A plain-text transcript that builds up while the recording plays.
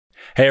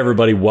Hey,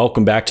 everybody,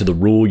 welcome back to the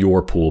Rule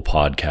Your Pool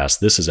podcast.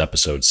 This is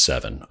episode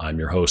 7. I'm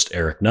your host,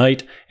 Eric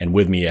Knight, and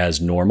with me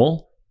as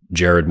normal,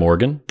 Jared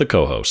Morgan, the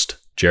co-host.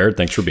 Jared,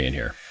 thanks for being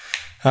here.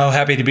 Oh,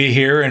 happy to be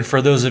here. And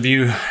for those of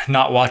you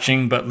not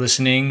watching but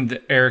listening,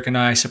 Eric and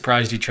I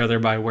surprised each other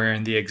by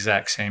wearing the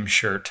exact same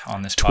shirt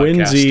on this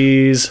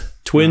podcast.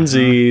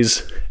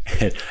 Twinsies.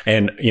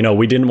 And, you know,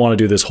 we didn't want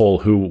to do this whole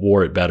who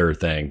wore it better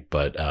thing,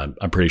 but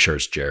I'm pretty sure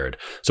it's Jared.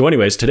 So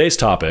anyways, today's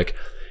topic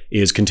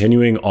is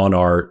continuing on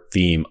our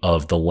theme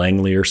of the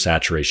Langmuir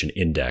Saturation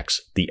Index,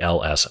 the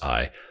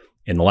LSI.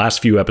 In the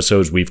last few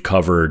episodes, we've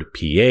covered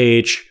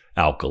pH,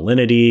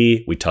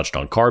 alkalinity, we touched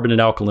on carbonate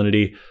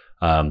alkalinity,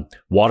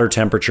 water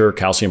temperature,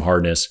 calcium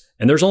hardness,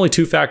 and there's only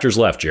 2 factors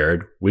left,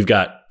 Jared. We've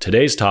got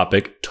today's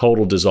topic,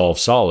 total dissolved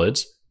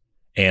solids,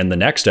 and the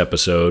next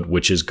episode,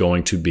 which is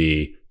going to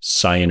be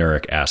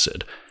cyanuric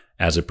acid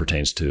as it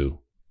pertains to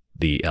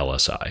the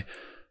LSI.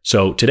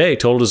 So today,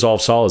 total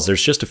dissolved solids,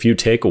 there's just a few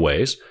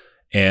takeaways,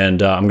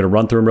 and I'm going to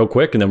run through them real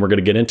quick, and then we're going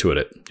to get into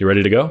it. You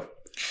ready to go?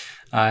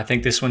 I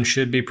think this one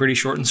should be pretty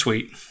short and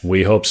sweet.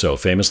 We hope so.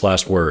 Famous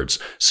last words.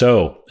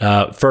 So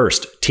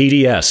first,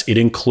 TDS, it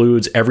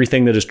includes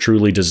everything that is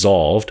truly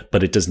dissolved,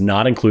 but it does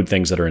not include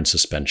things that are in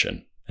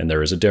suspension. And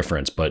there is a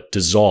difference, but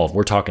dissolved,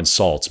 we're talking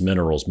salts,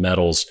 minerals,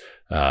 metals,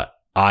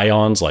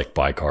 ions like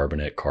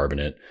bicarbonate,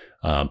 carbonate.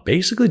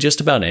 Basically just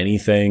about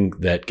anything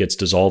that gets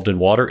dissolved in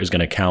water is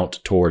going to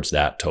count towards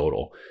that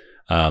total.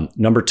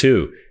 Number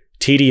 2,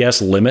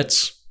 TDS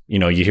limits. You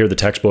know, you hear the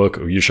textbook,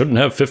 you shouldn't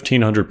have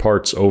 1,500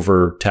 parts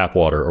over tap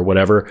water or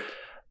whatever.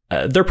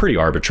 They're pretty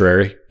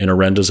arbitrary in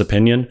Orenda's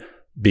opinion,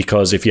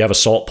 because if you have a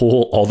salt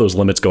pool, all those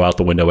limits go out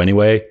the window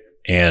anyway.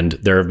 And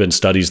there have been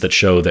studies that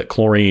show that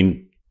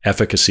chlorine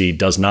efficacy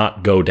does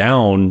not go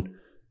down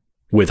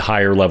with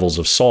higher levels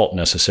of salt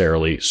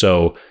necessarily.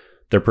 So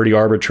they're pretty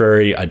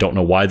arbitrary. I don't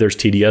know why there's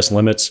TDS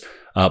limits,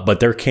 but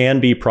there can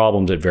be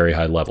problems at very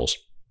high levels.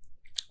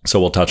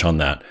 So we'll touch on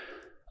that.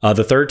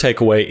 The third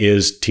takeaway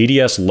is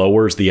TDS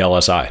lowers the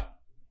LSI.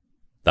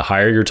 The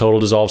higher your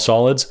total dissolved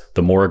solids,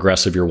 the more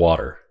aggressive your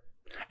water.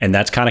 And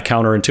that's kind of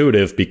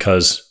counterintuitive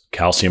because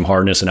calcium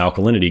hardness and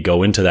alkalinity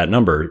go into that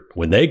number.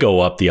 When they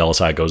go up, the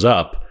LSI goes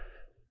up.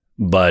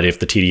 But if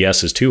the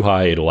TDS is too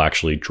high, it'll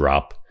actually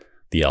drop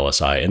the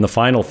LSI. And the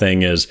final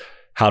thing is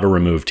how to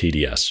remove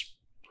TDS.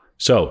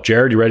 So,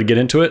 Jared, you ready to get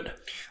into it?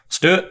 Let's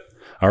do it.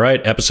 All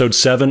right, episode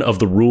 7 of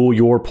the Rule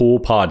Your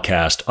Pool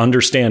podcast,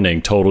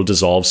 Understanding Total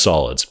Dissolved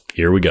Solids.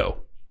 Here we go.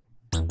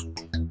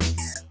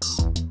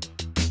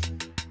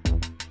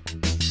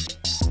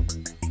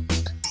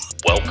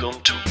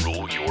 Welcome to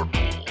Rule Your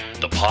Pool,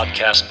 the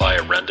podcast by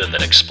Orenda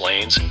that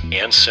explains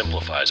and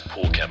simplifies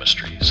pool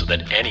chemistry so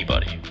that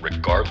anybody,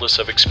 regardless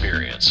of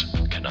experience,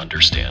 can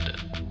understand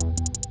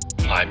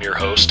it. I'm your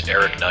host,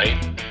 Eric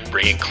Knight,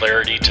 bringing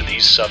clarity to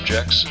these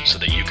subjects so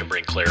that you can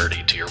bring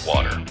clarity to your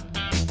water.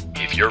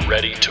 If you're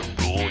ready to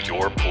rule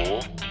your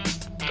pool,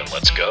 then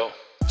let's go.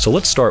 So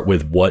let's start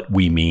with what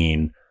we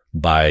mean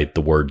by the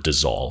word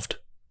dissolved.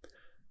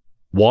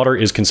 Water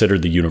is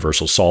considered the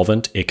universal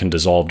solvent. It can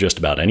dissolve just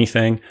about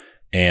anything,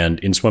 and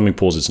in swimming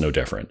pools, it's no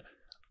different.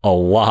 A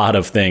lot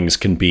of things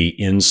can be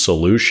in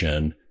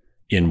solution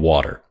in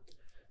water.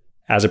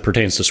 As it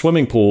pertains to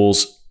swimming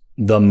pools,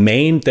 the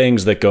main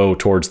things that go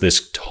towards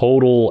this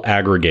total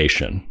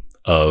aggregation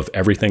of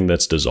everything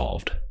that's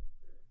dissolved,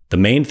 the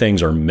main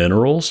things are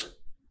minerals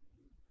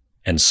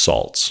and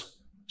salts.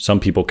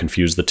 Some people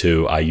confuse the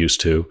two. I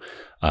used to,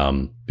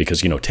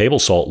 because, you know, table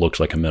salt looks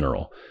like a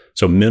mineral.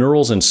 So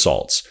minerals and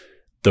salts.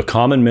 The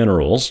common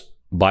minerals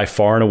by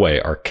far and away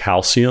are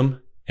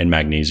calcium and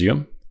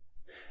magnesium.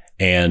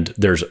 And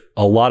there's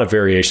a lot of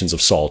variations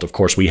of salt. Of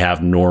course, we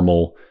have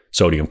normal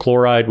sodium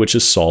chloride, which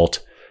is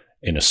salt.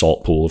 In a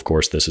salt pool, of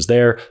course, this is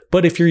there.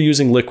 But if you're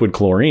using liquid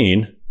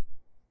chlorine,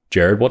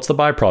 Jared, what's the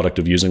byproduct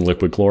of using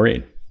liquid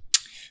chlorine?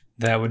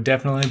 That would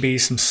definitely be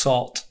some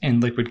salt in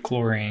liquid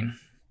chlorine.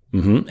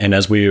 And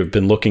as we have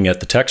been looking at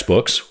the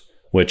textbooks,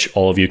 which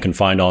all of you can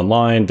find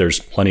online, there's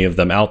plenty of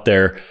them out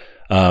there.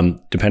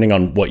 Depending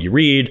on what you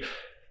read,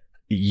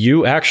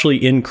 you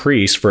actually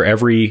increase for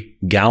every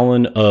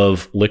gallon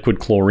of liquid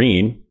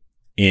chlorine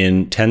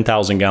in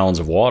 10,000 gallons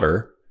of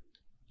water,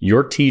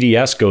 your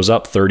TDS goes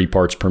up 30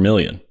 parts per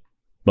million,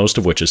 most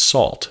of which is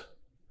salt.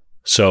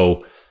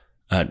 So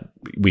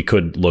we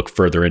could look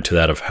further into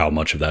that of how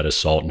much of that is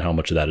salt and how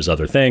much of that is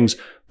other things,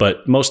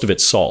 but most of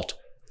it's salt.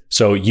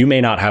 So you may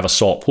not have a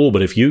salt pool,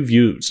 but if you've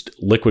used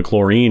liquid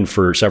chlorine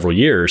for several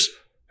years,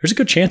 there's a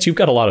good chance you've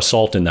got a lot of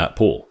salt in that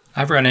pool.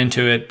 I've run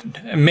into it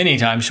many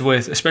times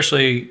with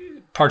especially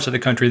parts of the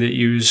country that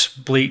use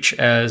bleach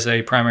as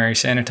a primary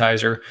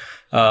sanitizer.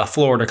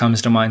 Florida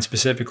comes to mind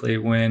specifically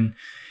when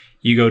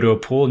you go to a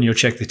pool and you'll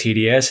check the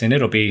TDS and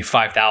it'll be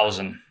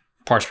 5,000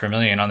 parts per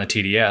million on the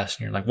TDS. And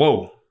you're like,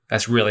 whoa.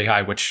 That's really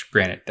high, which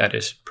granted, that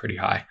is pretty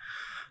high.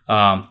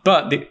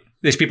 But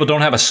these people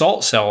don't have a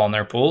salt cell on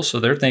their pool, so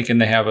they're thinking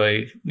they have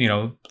a,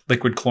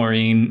 liquid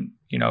chlorine,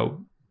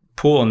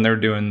 pool, and they're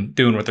doing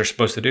what they're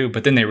supposed to do.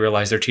 But then they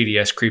realize their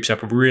TDS creeps up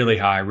really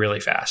high, really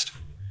fast.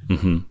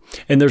 Mm-hmm.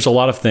 And there's a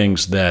lot of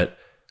things that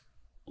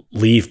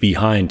leave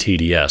behind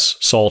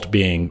TDS, salt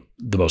being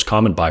the most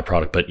common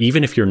byproduct. But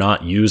even if you're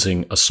not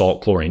using a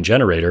salt chlorine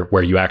generator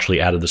where you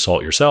actually added the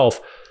salt yourself,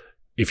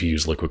 if you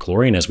use liquid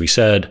chlorine, as we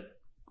said,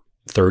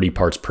 30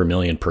 parts per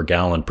million per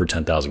gallon per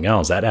 10,000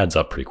 gallons, that adds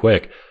up pretty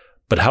quick.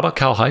 But how about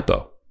cal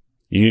hypo?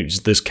 You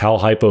use this cal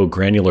hypo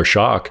granular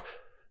shock,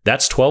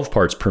 that's 12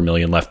 parts per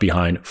million left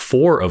behind,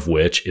 4 of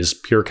which is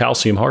pure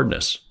calcium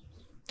hardness.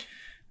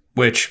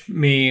 Which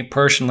me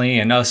personally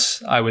and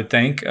us, I would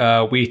think,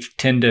 we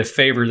tend to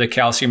favor the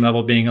calcium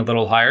level being a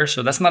little higher.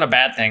 So that's not a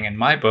bad thing in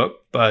my book,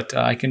 but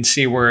I can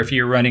see where if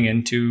you're running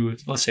into,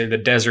 let's say, the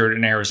desert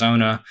in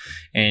Arizona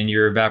and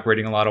you're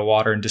evaporating a lot of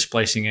water and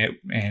displacing it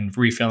and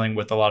refilling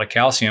with a lot of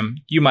calcium,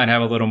 you might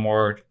have a little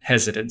more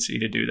hesitancy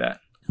to do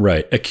that.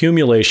 Right.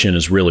 Accumulation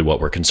is really what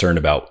we're concerned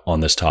about on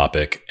this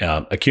topic.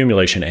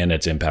 Accumulation and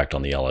its impact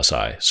on the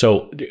LSI.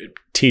 So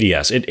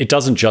TDS, it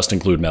doesn't just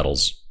include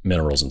metals,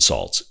 minerals, and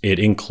salts. It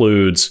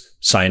includes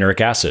cyanuric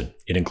acid.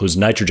 It includes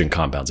nitrogen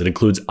compounds. It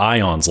includes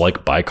ions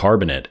like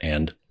bicarbonate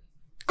and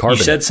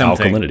carbonate,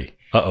 alkalinity.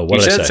 Uh-oh, what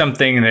did I say? You said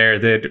something there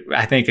that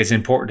I think is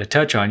important to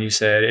touch on. You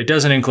said it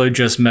doesn't include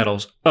just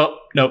metals. Oh,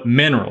 no,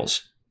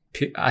 minerals.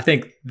 I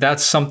think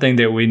that's something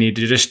that we need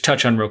to just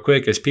touch on real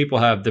quick, is people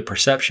have the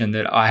perception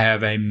that I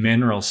have a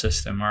mineral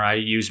system or I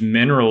use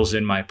minerals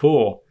in my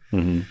pool.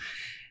 Mm-hmm.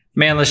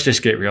 Man, let's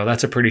just get real.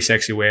 That's a pretty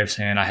sexy way of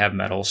saying I have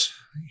metals.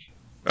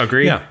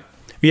 Agree?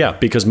 Yeah,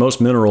 because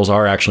most minerals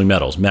are actually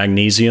metals.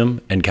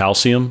 Magnesium and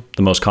calcium,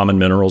 the most common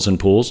minerals in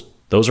pools,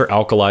 those are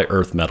alkali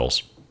earth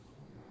metals.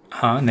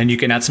 And then you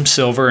can add some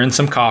silver and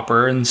some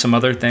copper and some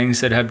other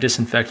things that have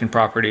disinfectant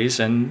properties,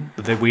 and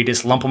that we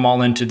just lump them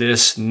all into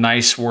this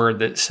nice word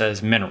that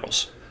says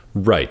minerals.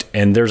 Right.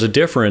 And there's a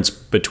difference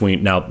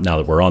between, now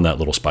that we're on that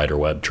little spider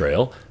web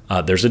trail,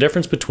 there's a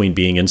difference between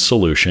being in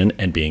solution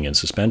and being in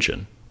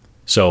suspension.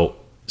 So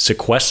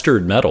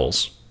sequestered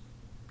metals,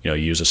 you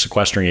use a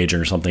sequestering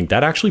agent or something,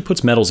 that actually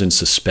puts metals in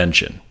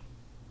suspension,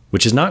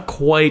 which is not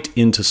quite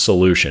into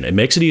solution. It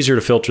makes it easier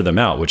to filter them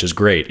out, which is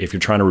great. If you're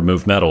trying to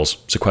remove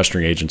metals,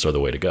 sequestering agents are the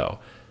way to go.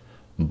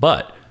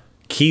 But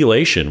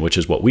chelation, which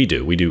is what we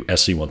do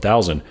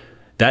SC1000,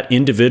 that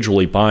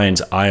individually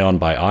binds ion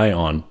by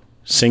ion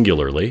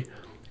singularly,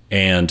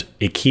 and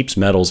it keeps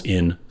metals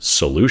in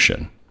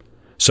solution.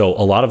 So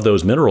a lot of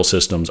those mineral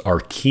systems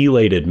are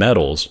chelated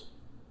metals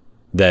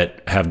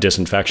that have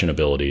disinfection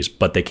abilities,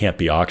 but they can't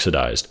be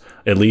oxidized,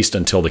 at least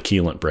until the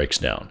chelant breaks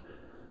down.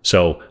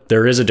 So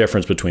there is a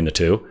difference between the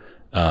two.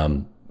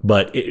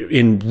 But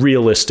in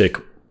realistic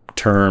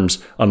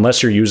terms,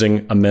 unless you're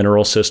using a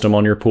mineral system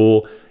on your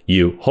pool,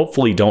 you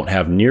hopefully don't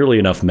have nearly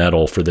enough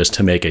metal for this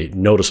to make a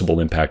noticeable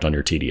impact on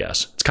your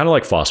TDS. It's kind of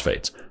like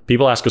phosphates.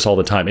 People ask us all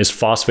the time, is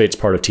phosphates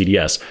part of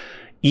TDS?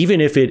 Even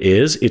if it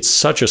is, it's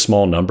such a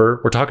small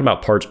number. We're talking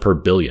about parts per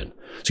billion.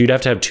 So you'd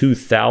have to have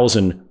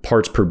 2,000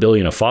 parts per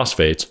billion of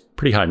phosphates,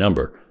 pretty high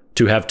number,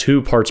 to have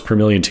 2 parts per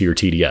million to your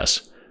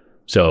TDS.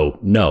 So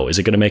no, is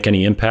it going to make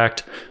any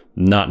impact?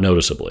 Not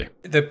noticeably.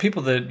 The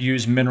people that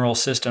use mineral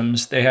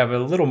systems, they have a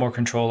little more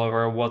control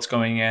over what's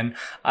going in.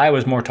 I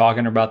was more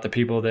talking about the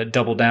people that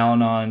double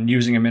down on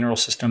using a mineral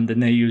system than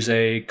they use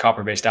a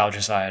copper-based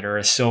algicide or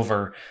a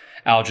silver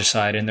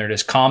algicide, and they're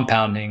just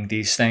compounding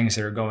these things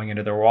that are going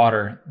into their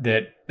water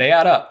that they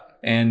add up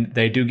and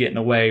they do get in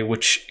the way,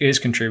 which is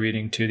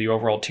contributing to the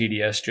overall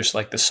TDS, just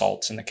like the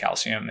salts and the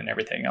calcium and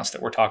everything else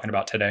that we're talking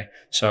about today.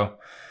 So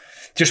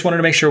just wanted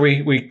to make sure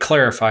we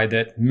clarify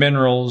that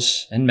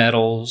minerals and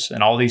metals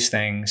and all these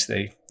things,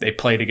 they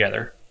play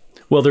together.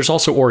 Well, there's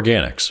also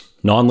organics,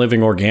 non-living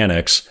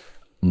organics,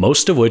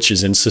 most of which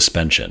is in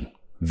suspension.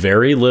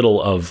 Very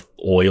little of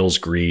oils,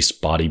 grease,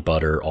 body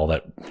butter, all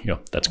that,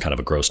 that's kind of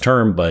a gross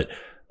term, but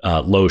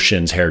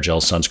lotions, hair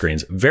gels,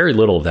 sunscreens, very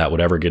little of that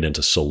would ever get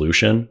into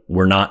solution.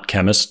 We're not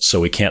chemists, so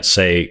we can't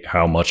say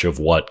how much of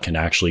what can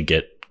actually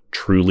get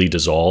truly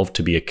dissolved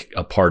to be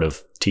a part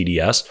of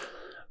TDS.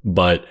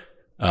 But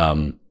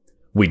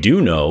we do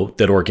know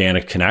that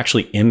organic can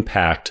actually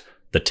impact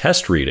the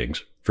test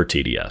readings for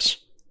TDS,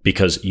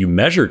 because you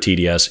measure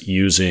TDS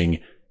using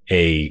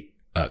a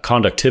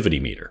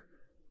conductivity meter,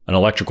 an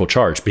electrical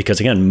charge,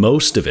 because again,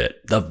 most of it,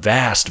 the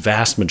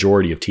vast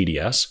majority of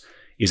TDS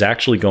is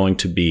actually going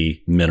to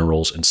be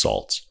minerals and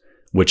salts,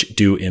 which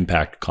do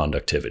impact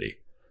conductivity.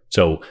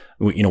 So,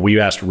 we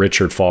asked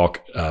Richard Falk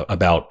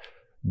about,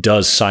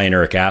 does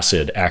cyanuric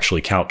acid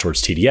actually count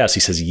towards TDS? He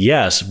says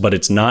yes, but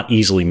it's not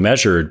easily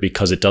measured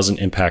because it doesn't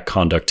impact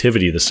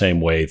conductivity the same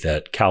way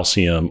that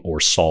calcium or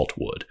salt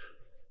would.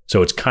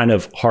 So it's kind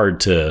of hard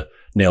to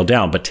nail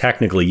down, but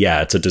technically,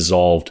 yeah, it's a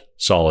dissolved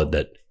solid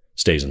that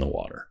stays in the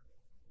water.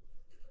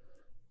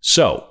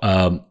 So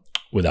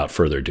without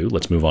further ado,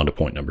 let's move on to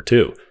point number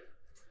 2.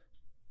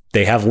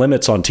 They have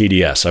limits on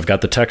TDS. I've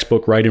got the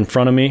textbook right in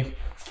front of me,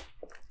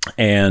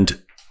 and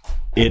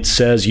it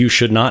says you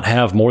should not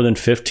have more than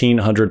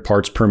 1,500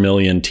 parts per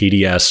million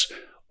TDS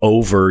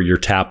over your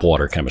tap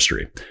water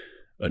chemistry.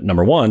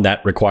 Number one,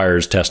 that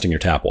requires testing your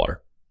tap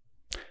water.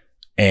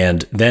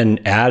 And then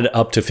add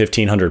up to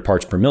 1,500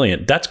 parts per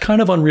million. That's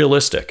kind of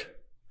unrealistic.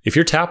 If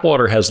your tap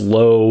water has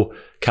low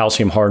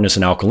calcium hardness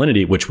and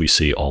alkalinity, which we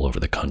see all over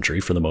the country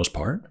for the most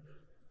part,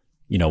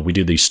 we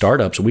do these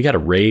startups, we got to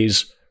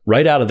raise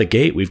right out of the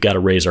gate. We've got to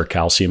raise our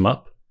calcium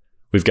up.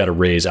 We've got to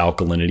raise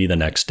alkalinity the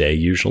next day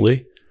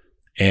usually.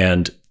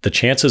 And the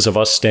chances of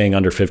us staying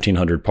under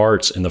 1,500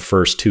 parts in the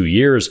first 2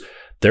 years,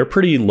 they're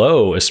pretty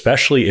low,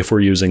 especially if we're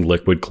using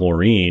liquid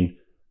chlorine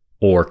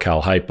or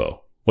cal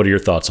hypo. What are your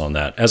thoughts on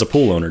that? As a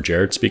pool owner,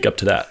 Jared, speak up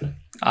to that.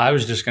 I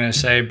was just going to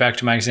say, back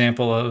to my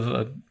example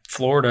of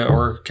Florida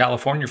or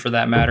California for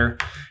that matter,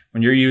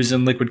 when you're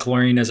using liquid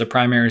chlorine as a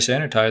primary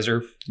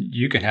sanitizer,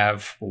 you can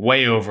have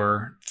way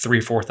over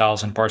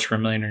 4,000 parts per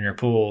million in your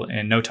pool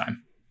in no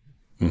time.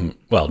 Mm-hmm.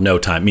 Well, no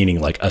time, meaning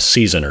like a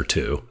season or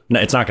two.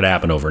 It's not going to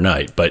happen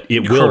overnight, but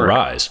it will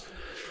rise.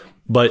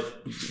 But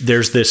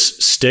there's this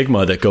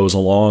stigma that goes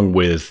along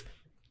with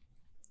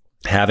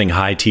having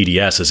high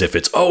TDS as if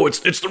it's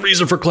the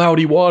reason for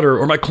cloudy water,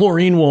 or my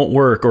chlorine won't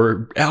work,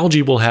 or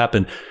algae will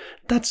happen.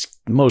 That's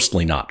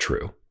mostly not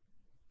true.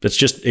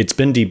 It's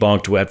been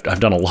debunked. I've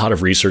done a lot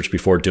of research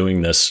before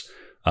doing this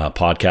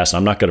podcast.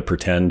 I'm not going to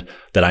pretend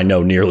that I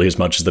know nearly as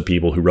much as the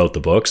people who wrote the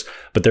books,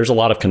 but there's a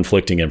lot of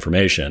conflicting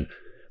information.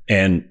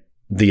 And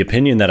the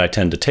opinion that I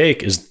tend to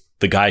take is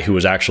the guy who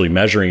was actually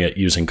measuring it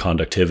using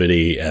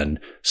conductivity and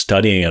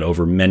studying it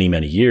over many,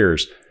 many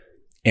years.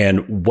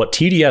 And what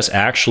TDS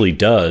actually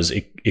does,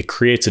 it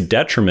creates a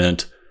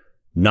detriment,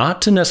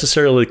 not to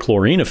necessarily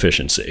chlorine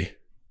efficiency.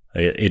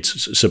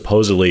 It's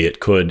supposedly it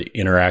could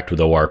interact with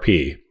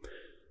ORP,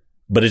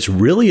 but it's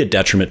really a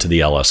detriment to the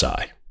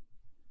LSI.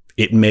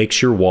 It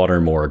makes your water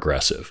more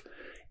aggressive.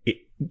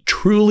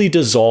 Truly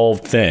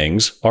dissolved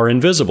things are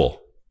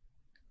invisible.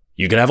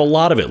 You can have a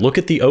lot of it. Look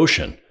at the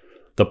ocean.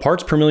 The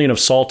parts per million of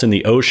salt in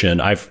the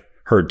ocean, I've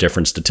heard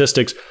different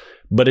statistics,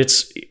 but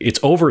it's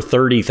over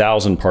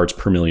 30,000 parts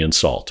per million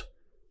salt.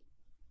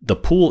 The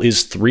pool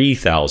is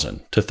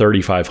 3,000 to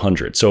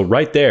 3,500. So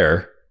right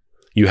there,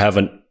 you have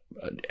an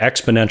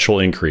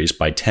exponential increase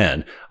by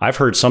 10. I've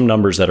heard some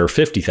numbers that are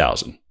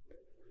 50,000.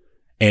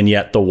 And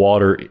yet the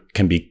water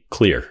can be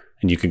clear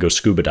and you can go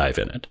scuba dive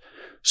in it.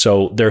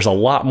 So there's a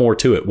lot more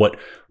to it.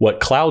 What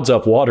clouds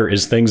up water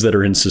is things that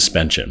are in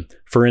suspension.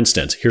 For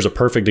instance, here's a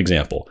perfect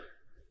example.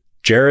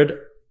 Jared,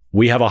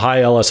 we have a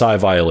high LSI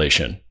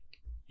violation.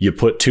 You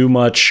put too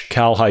much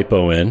cal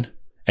hypo in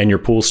and your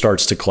pool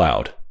starts to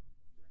cloud.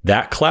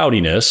 That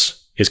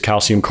cloudiness is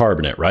calcium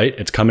carbonate, right?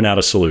 It's coming out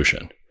of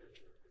solution.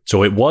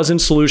 So it was in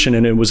solution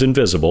and it was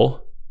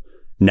invisible.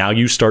 Now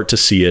you start to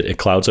see it. It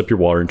clouds up your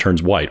water and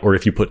turns white. Or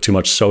if you put too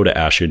much soda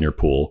ash in your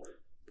pool,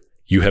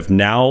 you have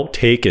now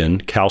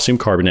taken calcium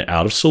carbonate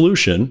out of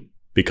solution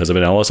because of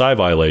an LSI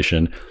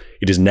violation.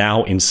 It is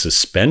now in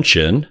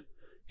suspension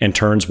and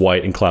turns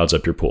white and clouds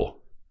up your pool.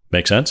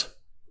 Make sense?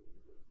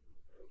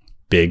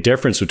 Big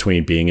difference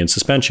between being in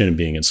suspension and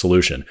being in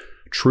solution.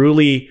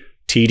 Truly,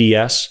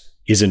 TDS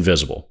is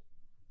invisible.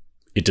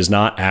 It does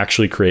not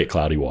actually create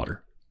cloudy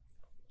water.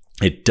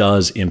 It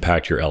does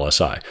impact your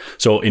LSI.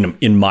 So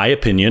in my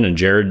opinion, and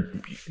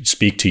Jared,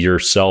 speak to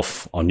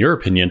yourself on your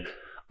opinion,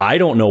 I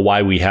don't know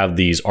why we have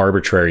these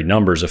arbitrary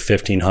numbers of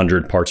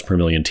 1,500 parts per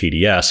million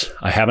TDS.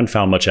 I haven't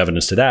found much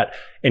evidence to that.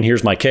 And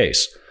here's my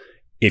case.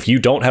 If you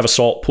don't have a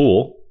salt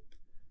pool,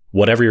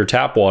 whatever your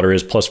tap water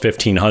is plus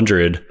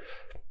 1,500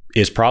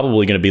 is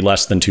probably going to be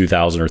less than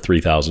 2,000 or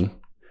 3,000.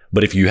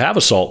 But if you have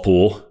a salt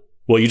pool,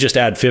 well, you just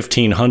add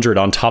 1,500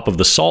 on top of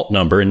the salt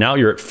number, and now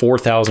you're at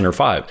 4,000 or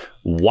 5.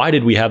 Why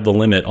did we have the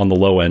limit on the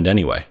low end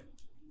anyway?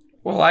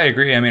 Well, I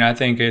agree. I mean, I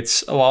think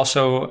it's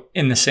also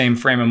in the same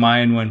frame of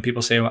mind when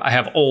people say, well, I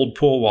have old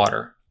pool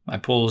water. My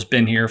pool has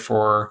been here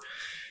for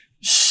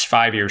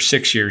 5 years,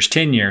 6 years,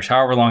 10 years,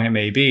 however long it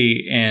may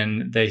be.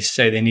 And they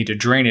say they need to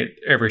drain it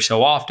every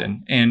so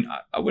often. And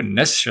I wouldn't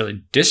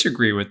necessarily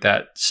disagree with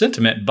that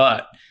sentiment,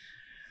 but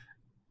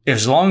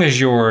as long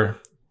as you're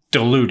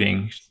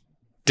diluting,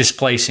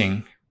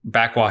 displacing,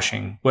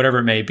 backwashing, whatever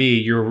it may be,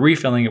 you're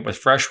refilling it with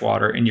fresh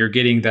water and you're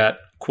getting that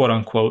quote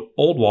unquote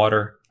old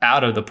water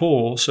out of the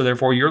pool. So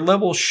therefore your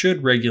levels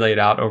should regulate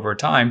out over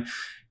time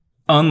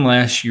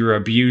unless you're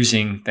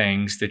abusing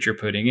things that you're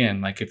putting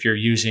in. Like if you're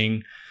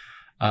using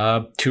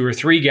 2 or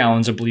 3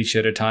 gallons of bleach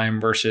at a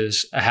time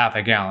versus a half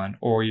a gallon,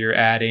 or you're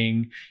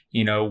adding,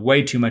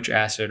 way too much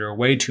acid or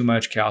way too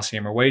much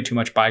calcium or way too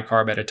much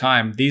bicarb at a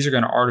time, these are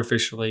going to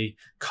artificially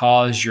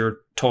cause your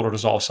total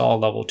dissolved solid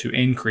level to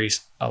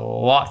increase a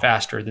lot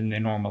faster than they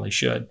normally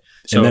should.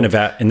 So,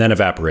 and then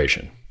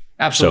evaporation.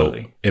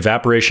 Absolutely. So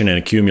evaporation and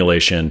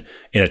accumulation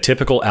in a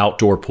typical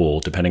outdoor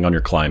pool, depending on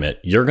your climate,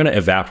 you're going to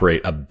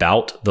evaporate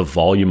about the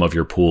volume of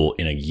your pool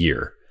in a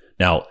year.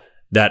 Now,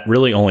 that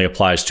really only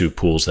applies to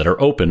pools that are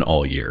open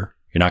all year.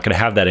 You're not going to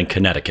have that in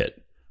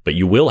Connecticut, but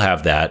you will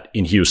have that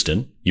in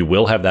Houston. You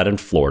will have that in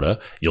Florida.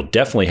 You'll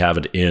definitely have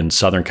it in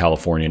Southern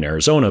California and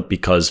Arizona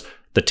because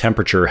the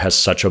temperature has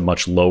such a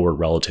much lower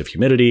relative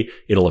humidity.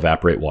 It'll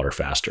evaporate water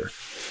faster.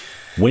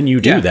 When you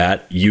do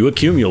that, you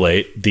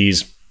accumulate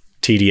these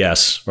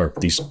TDS or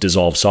these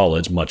dissolved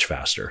solids much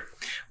faster.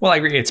 Well, I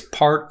agree. It's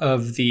part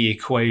of the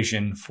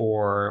equation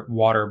for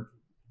water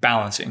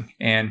balancing.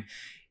 And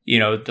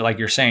like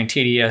you're saying,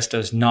 TDS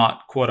does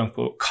not, quote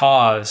unquote,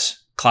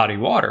 cause cloudy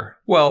water.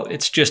 Well,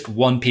 it's just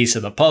one piece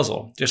of the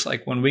puzzle. Just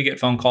like when we get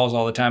phone calls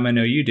all the time, I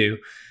know you do.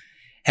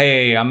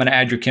 Hey, I'm going to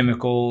add your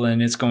chemical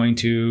and it's going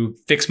to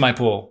fix my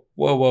pool.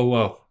 Whoa, whoa,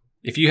 whoa.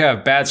 If you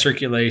have bad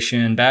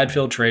circulation, bad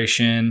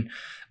filtration,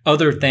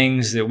 other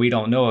things that we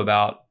don't know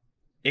about,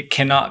 it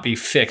cannot be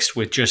fixed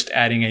with just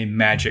adding a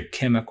magic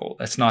chemical.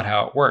 That's not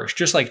how it works.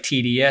 Just like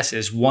TDS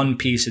is one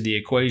piece of the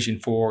equation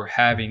for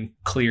having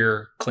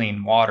clear,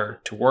 clean water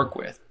to work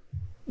with.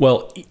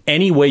 Well,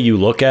 any way you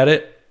look at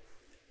it,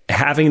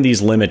 having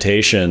these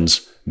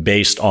limitations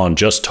based on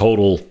just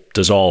total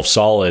dissolved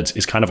solids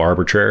is kind of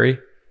arbitrary.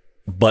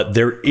 But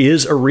there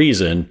is a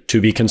reason to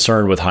be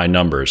concerned with high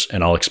numbers,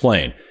 and I'll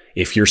explain.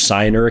 If your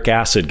cyanuric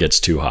acid gets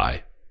too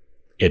high,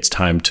 it's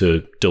time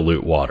to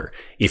dilute water.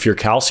 If your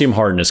calcium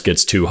hardness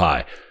gets too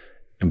high,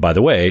 and by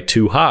the way,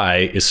 too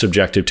high is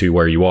subjective to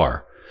where you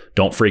are.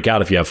 Don't freak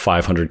out if you have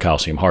 500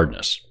 calcium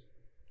hardness,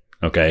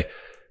 okay?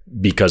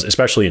 Because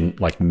especially in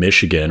like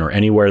Michigan or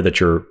anywhere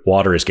that your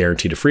water is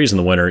guaranteed to freeze in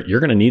the winter,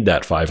 you're going to need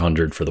that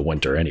 500 for the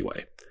winter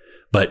anyway.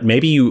 But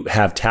maybe you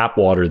have tap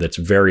water that's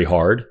very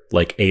hard,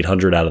 like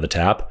 800 out of the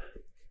tap.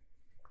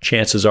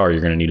 Chances are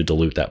you're going to need to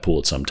dilute that pool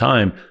at some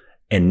time,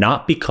 and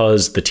not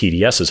because the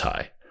TDS is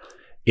high.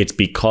 It's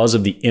because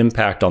of the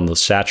impact on the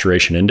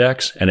saturation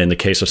index, and in the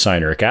case of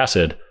cyanuric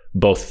acid,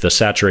 both the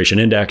saturation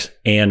index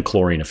and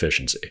chlorine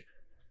efficiency.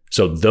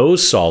 So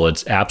those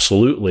solids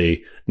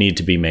absolutely need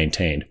to be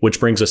maintained, which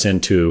brings us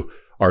into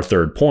our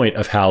third point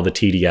of how the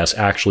TDS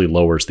actually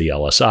lowers the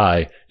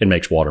LSI and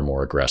makes water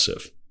more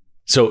aggressive.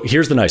 So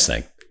here's the nice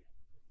thing.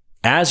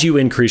 As you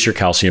increase your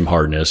calcium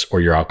hardness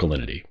or your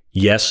alkalinity,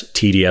 yes,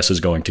 TDS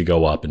is going to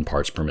go up in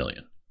parts per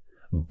million.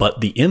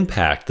 But the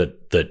impact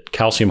that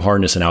calcium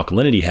hardness and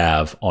alkalinity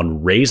have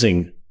on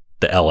raising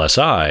the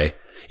LSI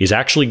is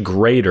actually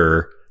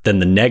greater than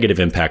the negative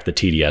impact that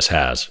TDS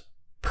has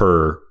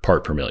per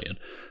part per million.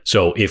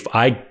 So if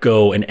I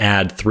go and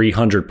add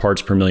 300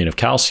 parts per million of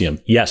calcium,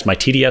 yes, my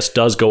TDS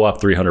does go up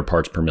 300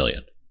 parts per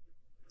million.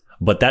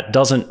 But that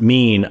doesn't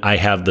mean I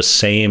have the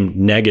same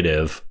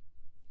negative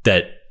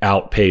that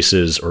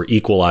outpaces or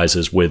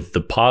equalizes with the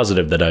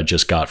positive that I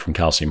just got from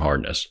calcium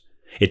hardness.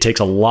 It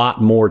takes a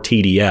lot more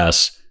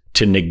TDS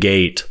to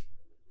negate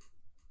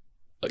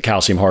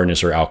calcium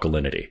hardness or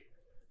alkalinity.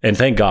 And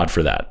thank God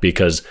for that,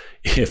 because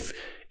if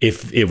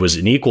it was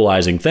an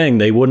equalizing thing,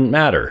 they wouldn't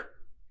matter.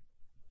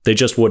 They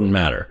just wouldn't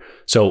matter.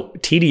 So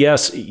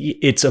TDS,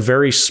 it's a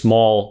very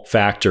small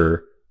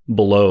factor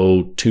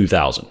below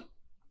 2000.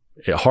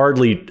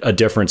 Hardly a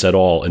difference at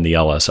all in the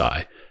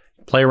LSI.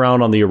 Play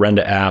around on the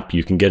Orenda app.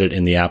 You can get it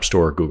in the App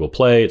Store or Google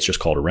Play. It's just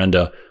called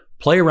Orenda.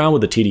 Play around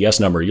with the TDS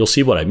number. You'll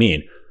see what I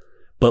mean.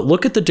 But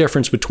look at the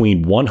difference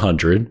between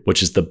 100,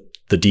 which is the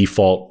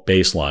default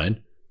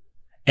baseline,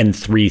 and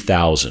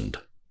 3000.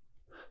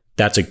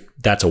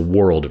 That's a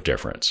world of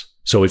difference.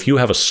 So if you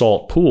have a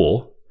salt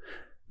pool,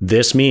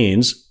 this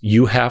means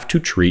you have to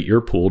treat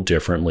your pool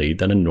differently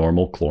than a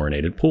normal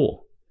chlorinated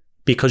pool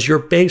because your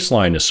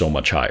baseline is so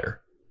much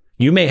higher.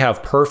 You may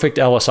have perfect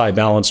LSI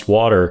balanced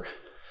water,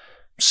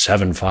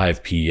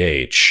 7.5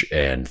 pH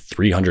and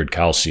 300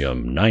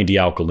 calcium, 90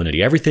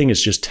 alkalinity. Everything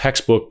is just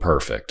textbook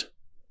perfect.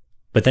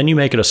 But then you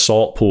make it a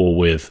salt pool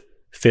with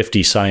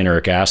 50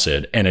 cyanuric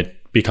acid and it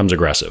becomes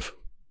aggressive.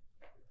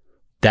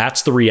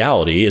 That's the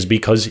reality, is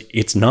because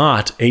it's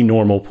not a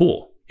normal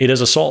pool. It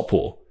is a salt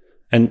pool.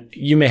 And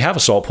you may have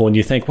a salt pool and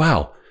you think,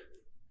 wow,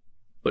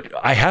 but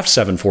I have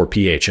 7.4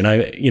 pH and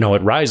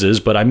it rises,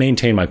 but I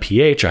maintain my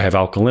pH. I have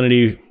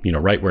alkalinity,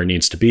 right where it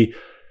needs to be.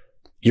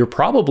 You're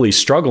probably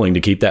struggling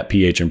to keep that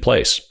pH in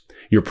place.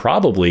 You're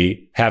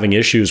probably having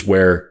issues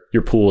where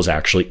your pool is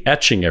actually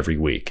etching every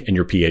week and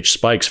your pH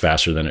spikes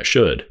faster than it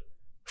should.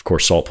 Of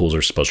course, salt pools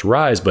are supposed to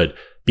rise, but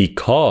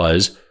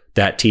because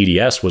that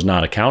TDS was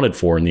not accounted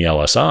for in the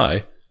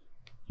LSI,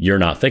 you're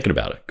not thinking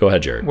about it. Go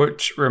ahead, Jared.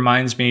 Which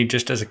reminds me,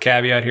 just as a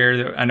caveat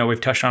here, I know we've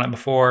touched on it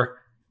before,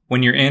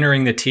 when you're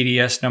entering the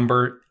TDS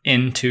number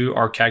into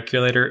our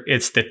calculator,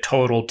 it's the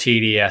total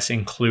TDS,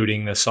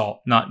 including the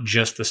salt, not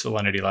just the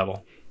salinity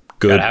level.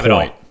 Good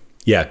point.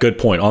 Yeah, good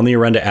point. On the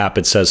Orenda app,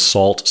 it says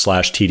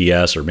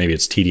salt/TDS, or maybe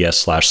it's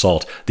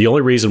TDS/salt. The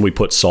only reason we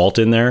put salt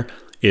in there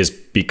is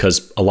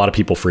because a lot of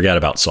people forget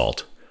about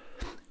salt.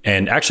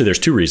 And actually, there's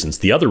two reasons.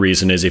 The other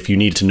reason is if you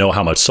need to know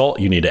how much salt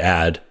you need to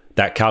add,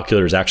 that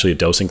calculator is actually a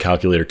dosing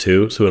calculator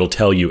too. So it'll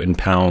tell you in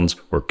pounds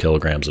or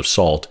kilograms of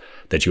salt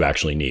that you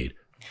actually need.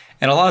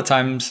 And a lot of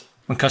times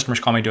when customers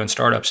call me doing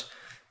startups,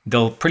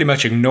 they'll pretty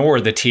much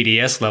ignore the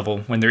TDS level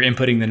when they're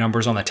inputting the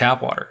numbers on the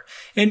tap water.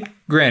 And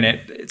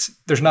granted,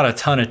 there's not a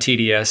ton of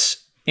TDS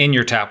in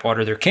your tap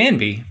water. There can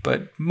be,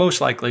 but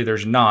most likely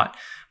there's not.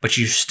 But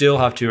you still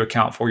have to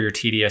account for your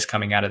TDS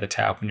coming out of the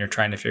tap when you're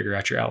trying to figure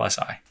out your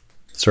LSI.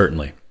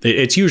 Certainly.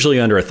 It's usually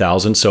under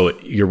 1,000. So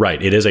you're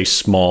right. It is a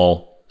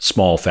small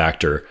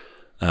factor.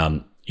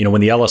 When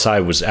the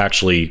LSI was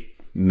actually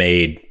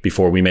made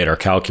before we made our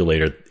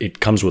calculator, it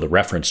comes with a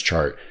reference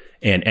chart.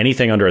 And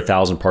anything under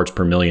 1,000 parts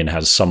per million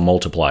has some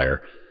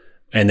multiplier.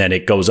 And then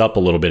it goes up a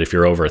little bit if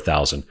you're over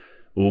 1,000.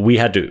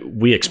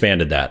 we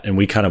expanded that, and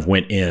we kind of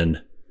went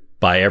in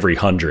by every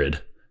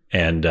 100,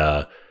 and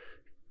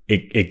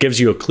it gives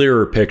you a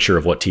clearer picture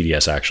of what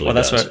TDS actually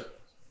does. That's what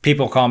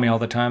people call me all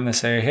the time. They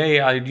say, hey,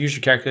 I use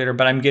your calculator,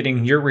 but I'm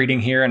getting your reading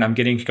here and I'm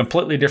getting a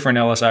completely different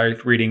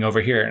LSI reading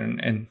over here.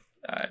 And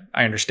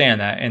I understand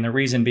that. And the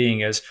reason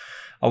being is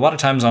a lot of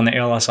times on the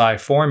LSI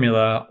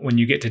formula, when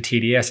you get to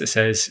TDS, it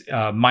says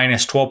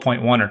minus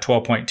 12.1 or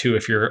 12.2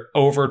 if you're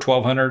over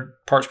 1,200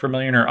 parts per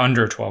million or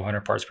under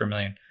 1,200 parts per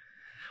million.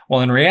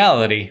 Well, in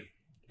reality,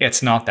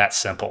 it's not that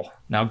simple.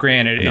 Now,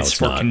 granted, it's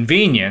for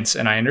convenience,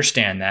 and I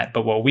understand that.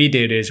 But what we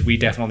did is we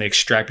definitely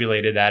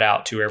extrapolated that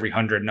out to every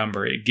 100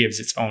 number. It gives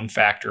its own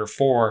factor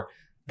for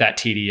that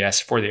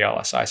TDS for the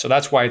LSI. So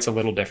that's why it's a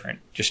little different,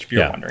 just if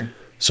you're wondering.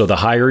 So the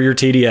higher your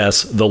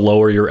TDS, the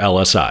lower your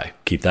LSI.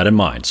 Keep that in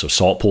mind. So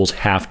salt pools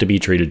have to be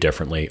treated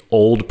differently.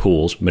 Old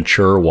pools,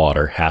 mature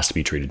water has to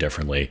be treated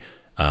differently.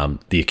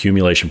 The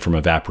accumulation from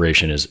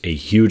evaporation is a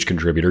huge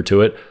contributor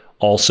to it.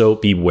 Also,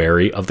 be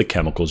wary of the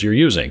chemicals you're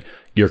using.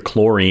 Your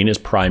chlorine is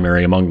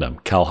primary among them.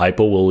 Calhypo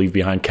will leave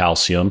behind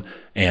calcium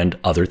and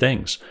other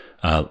things.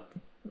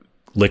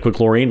 Liquid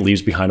chlorine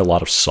leaves behind a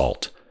lot of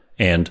salt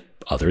and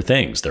other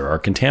things. There are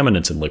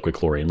contaminants in liquid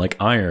chlorine like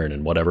iron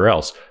and whatever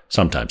else.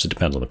 Sometimes it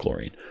depends on the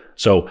chlorine.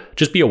 So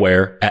just be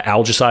aware.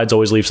 Algicides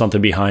always leave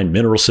something behind.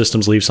 Mineral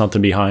systems leave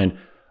something behind.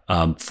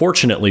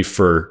 Fortunately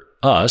for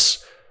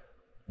us,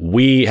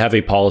 we have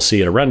a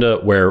policy at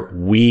Orenda where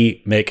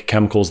we make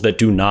chemicals that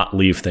do not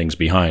leave things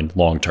behind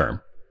long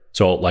term.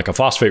 So like a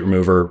phosphate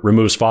remover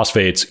removes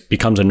phosphates,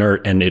 becomes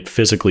inert, and it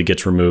physically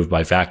gets removed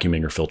by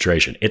vacuuming or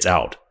filtration. It's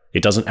out.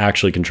 It doesn't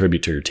actually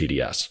contribute to your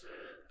TDS.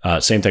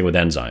 Same thing with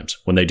enzymes.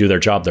 When they do their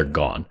job, they're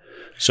gone.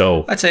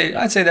 So I'd say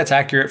that's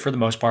accurate for the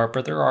most part,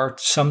 but there are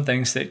some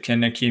things that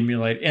can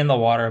accumulate in the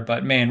water.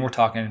 But man, we're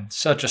talking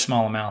such a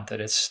small amount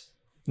that it's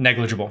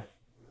negligible.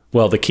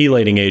 Well, the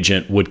chelating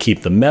agent would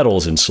keep the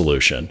metals in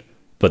solution,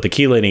 but the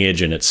chelating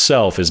agent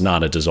itself is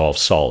not a dissolved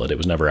solid. It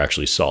was never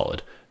actually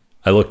solid.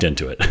 I looked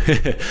into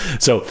it.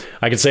 So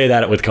I can say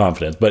that with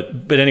confidence.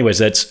 But anyways,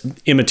 that's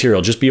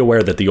immaterial. Just be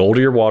aware that the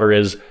older your water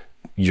is,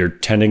 you're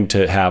tending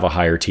to have a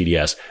higher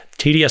TDS.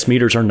 TDS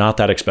meters are not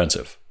that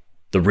expensive.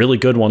 The really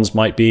good ones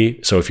might be.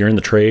 So if you're in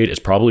the trade, it's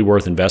probably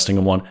worth investing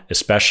in one,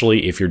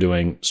 especially if you're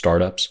doing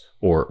startups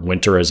or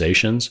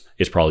winterizations.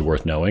 It's probably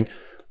worth knowing.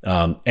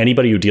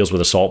 Anybody who deals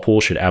with a salt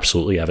pool should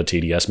absolutely have a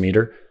TDS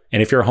meter.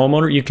 And if you're a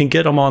homeowner, you can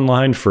get them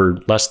online for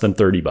less than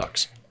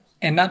 $30.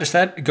 And not just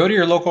that, go to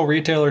your local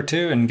retailer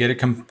too and get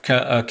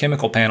a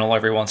chemical panel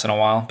every once in a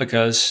while,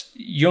 because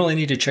you only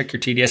need to check your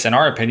TDS, in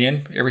our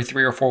opinion, every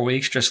 3 or 4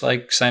 weeks, just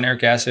like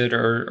cyanuric acid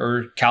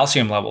or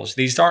calcium levels.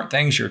 These aren't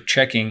things you're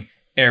checking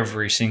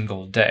every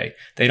single day.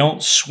 They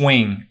don't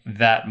swing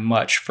that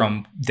much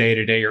from day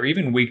to day or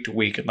even week to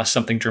week unless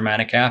something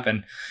dramatic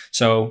happened.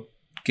 So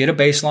get a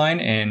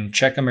baseline and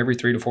check them every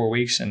 3 to 4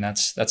 weeks, and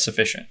that's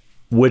sufficient.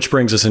 Which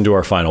brings us into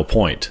our final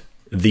point.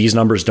 These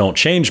numbers don't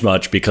change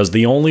much because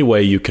the only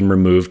way you can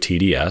remove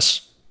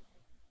TDS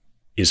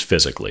is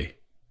physically.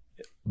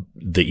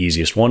 The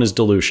easiest one is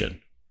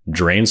dilution.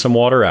 Drain some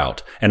water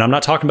out. And I'm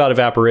not talking about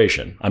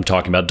evaporation. I'm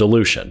talking about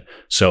dilution.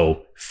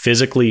 So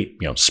physically,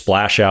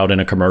 splash out in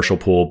a commercial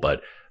pool,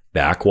 but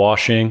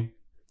backwashing,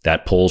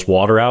 that pulls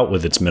water out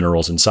with its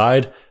minerals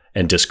inside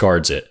and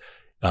discards it.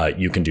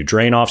 You can do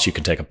drain offs. You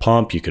can take a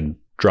pump. You can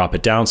drop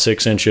it down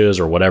 6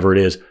 inches or whatever it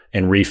is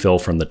and refill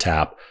from the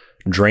tap.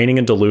 Draining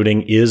and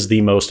diluting is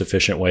the most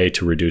efficient way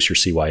to reduce your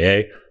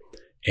CYA.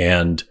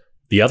 And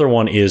the other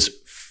one is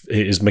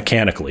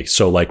mechanically.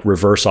 So like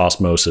reverse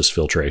osmosis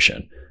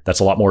filtration. That's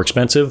a lot more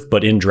expensive,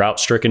 but in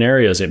drought-stricken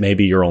areas, it may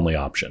be your only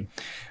option.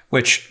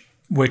 Which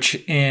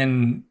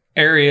in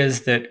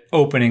areas that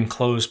open and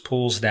close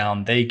pools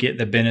down, they get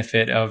the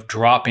benefit of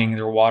dropping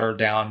their water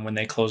down when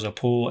they close a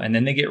pool, and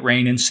then they get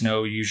rain and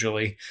snow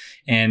usually,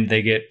 and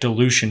they get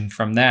dilution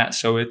from that.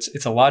 So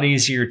it's a lot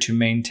easier to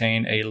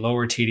maintain a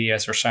lower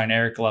TDS or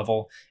cyanuric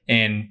level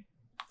in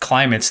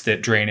climates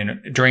that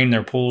drain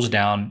their pools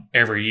down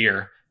every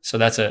year. So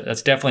that's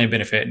definitely a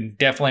benefit, and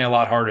definitely a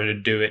lot harder to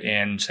do it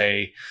in,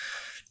 say,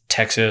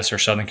 Texas or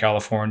Southern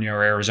California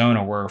or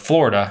Arizona or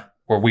Florida,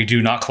 where we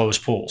do not close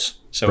pools.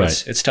 So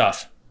right. It's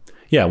tough.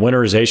 Yeah,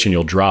 winterization,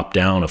 you'll drop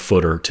down a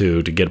foot or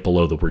two to get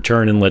below the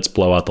return inlets,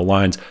 blow out the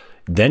lines.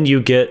 Then you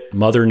get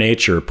Mother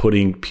Nature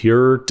putting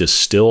pure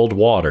distilled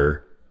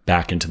water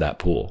back into that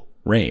pool.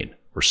 Rain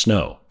or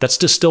snow. That's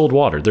distilled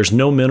water. There's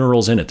no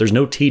minerals in it. There's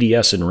no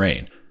TDS in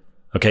rain.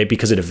 Okay,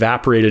 because it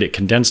evaporated, it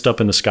condensed up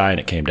in the sky, and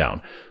it came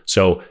down.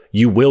 So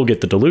you will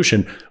get the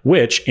dilution,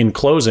 which in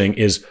closing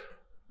is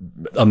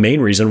a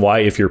main reason why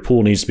if your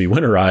pool needs to be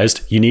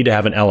winterized, you need to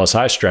have an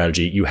LSI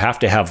strategy. You have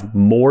to have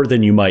more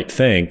than you might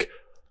think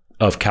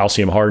of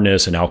calcium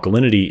hardness and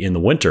alkalinity in the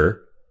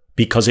winter,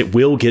 because it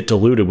will get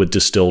diluted with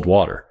distilled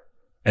water.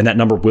 And that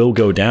number will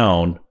go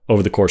down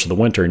over the course of the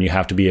winter, and you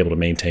have to be able to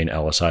maintain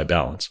LSI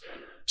balance.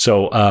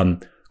 So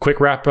quick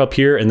wrap up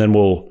here, and then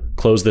we'll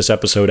close this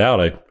episode out.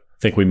 I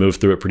think we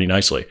moved through it pretty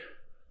nicely.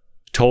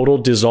 Total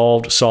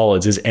dissolved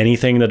solids is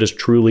anything that is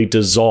truly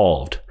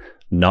dissolved,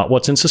 not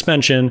what's in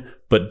suspension,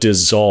 but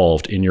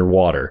dissolved in your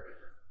water.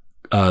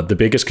 The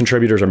biggest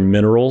contributors are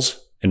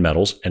minerals and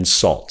metals and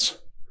salts.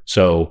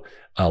 So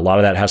a lot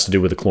of that has to do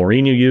with the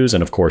chlorine you use.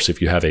 And of course,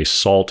 if you have a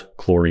salt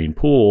chlorine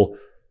pool,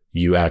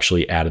 you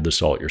actually added the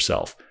salt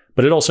yourself.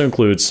 But it also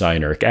includes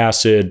cyanuric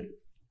acid,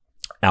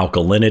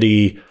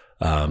 alkalinity,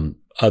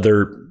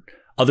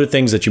 other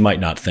things that you might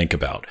not think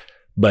about.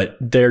 But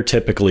they're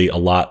typically a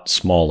lot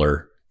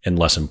smaller and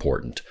less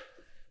important.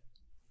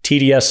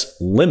 TDS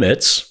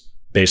limits,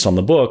 based on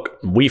the book,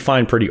 we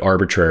find pretty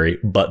arbitrary,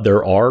 but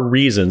there are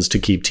reasons to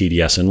keep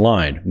TDS in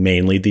line,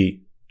 mainly the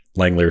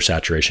Langmuir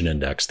Saturation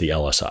Index, the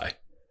LSI.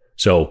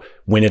 So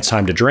when it's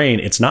time to drain,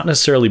 it's not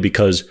necessarily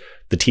because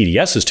the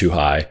TDS is too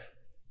high.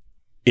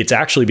 It's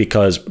actually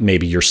because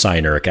maybe your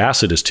cyanuric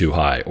acid is too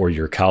high or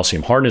your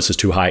calcium hardness is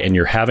too high and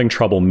you're having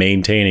trouble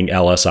maintaining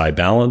LSI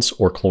balance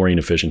or chlorine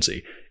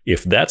efficiency.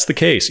 If that's the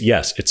case,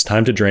 yes, it's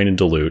time to drain and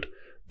dilute,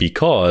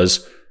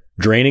 because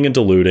draining and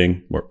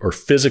diluting or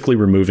physically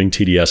removing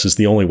TDS is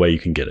the only way you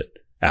can get it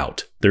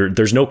out.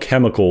 There's no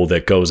chemical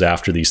that goes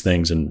after these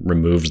things and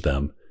removes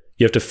them.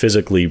 You have to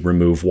physically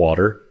remove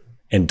water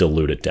and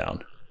dilute it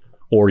down,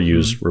 or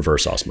use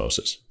reverse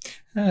osmosis.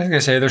 I was going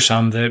to say there's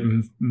some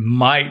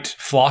that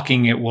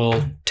flocking it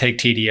will take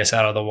TDS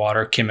out of the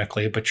water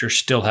chemically, but you're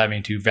still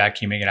having to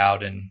vacuuming it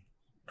out and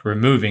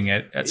removing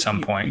it at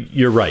some point.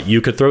 You're right.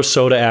 You could throw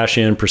soda ash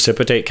in,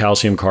 precipitate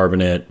calcium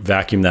carbonate,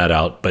 vacuum that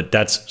out, but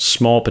that's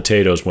small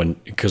potatoes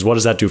because what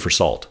does that do for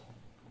salt?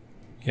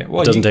 Yeah,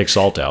 well, it doesn't take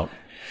salt out.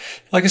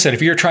 Like I said,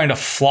 if you're trying to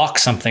flock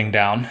something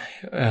down,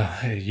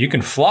 you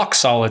can flock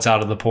solids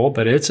out of the pool,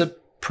 but it's a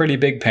pretty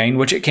big pain,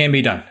 which it can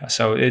be done.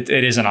 So it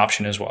is an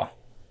option as well.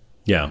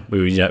 Yeah,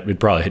 we'd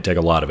probably take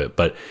a lot of it.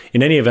 But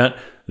in any event,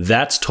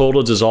 that's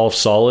total dissolved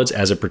solids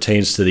as it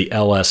pertains to the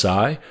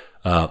LSI.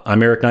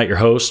 I'm Eric Knight, your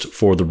host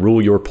for the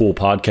Rule Your Pool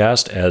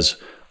podcast. As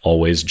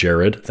always,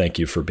 Jared, thank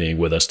you for being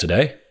with us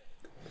today.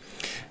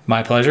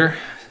 My pleasure.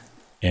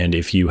 And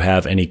if you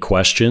have any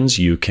questions,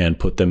 you can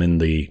put them in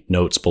the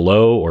notes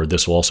below, or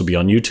this will also be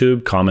on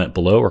YouTube. Comment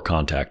below or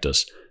contact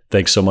us.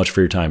 Thanks so much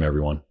for your time,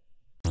 everyone.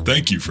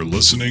 Thank you for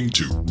listening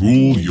to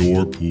Rule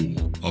Your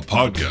Pool, a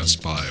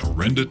podcast by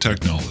Orenda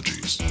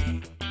Technologies.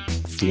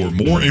 For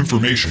more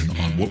information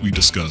on what we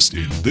discussed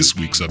in this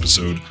week's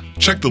episode,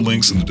 check the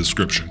links in the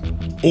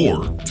description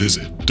or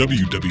visit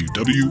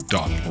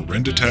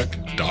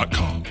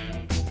www.orendatech.com.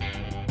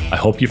 I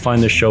hope you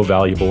find this show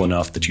valuable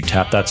enough that you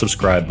tap that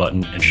subscribe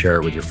button and share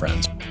it with your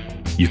friends.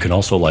 You can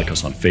also like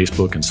us on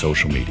Facebook and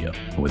social media.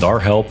 And with our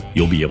help,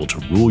 you'll be able to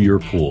rule your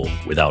pool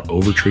without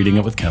over-treating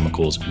it with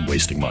chemicals and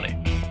wasting money.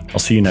 I'll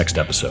see you next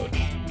episode.